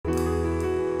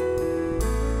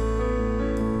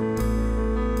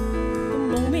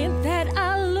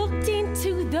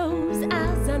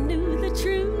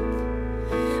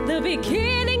the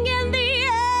beginning and the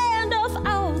end of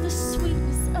all the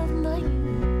sweetness of my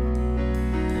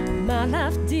youth. My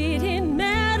life didn't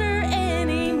matter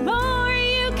anymore.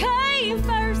 You came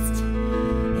first.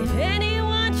 If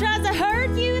anyone tries to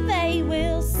hurt you, they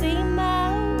will see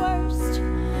my worst.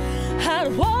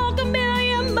 I'd walk a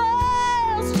million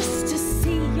miles just to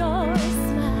see your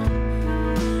smile.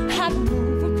 I'd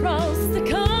move across the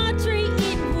country,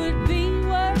 it would be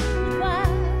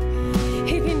worthwhile.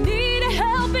 If you need a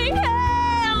helping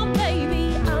hand,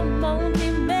 baby, I'm on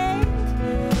demand.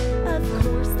 Of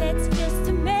course, that's just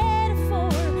a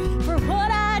metaphor for what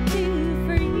I do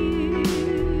for you.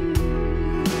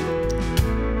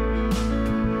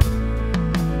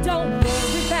 Don't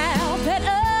worry about that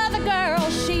other girl,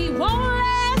 she won't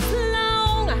last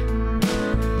long.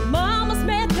 Mama's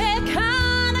met that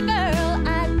kind of girl,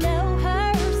 I know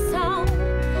her song.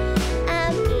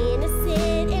 I'm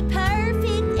innocent and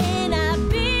perfect, and I've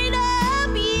been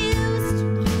abused.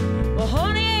 Well,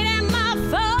 honey, it ain't my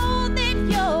fault that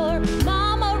your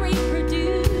mama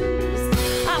reproduced.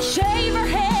 I'll shave her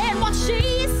head while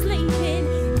she's sleeping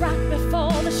right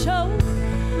before the show.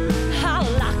 I'll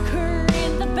lock her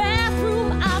in the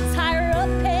bathroom, I'll tie her up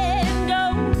and go.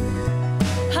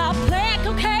 I'll plant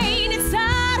cocaine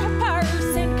inside her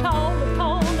purse and call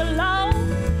upon the law.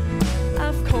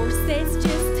 Of course, that's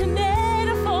just a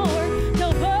metaphor.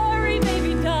 Don't worry,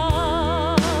 baby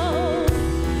doll.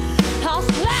 I'll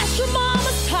slash your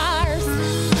mama's tires.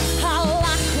 I'll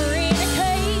lock her in a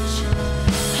cage.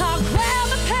 I'll grab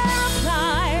a pair of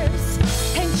pliers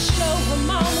and show her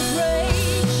mama's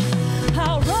rage.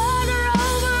 I'll run her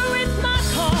over with my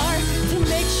car to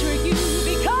make sure you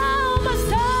become a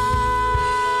star.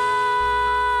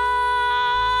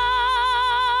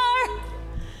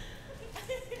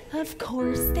 Of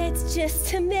course, that's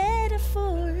just a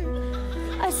metaphor.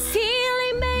 A seal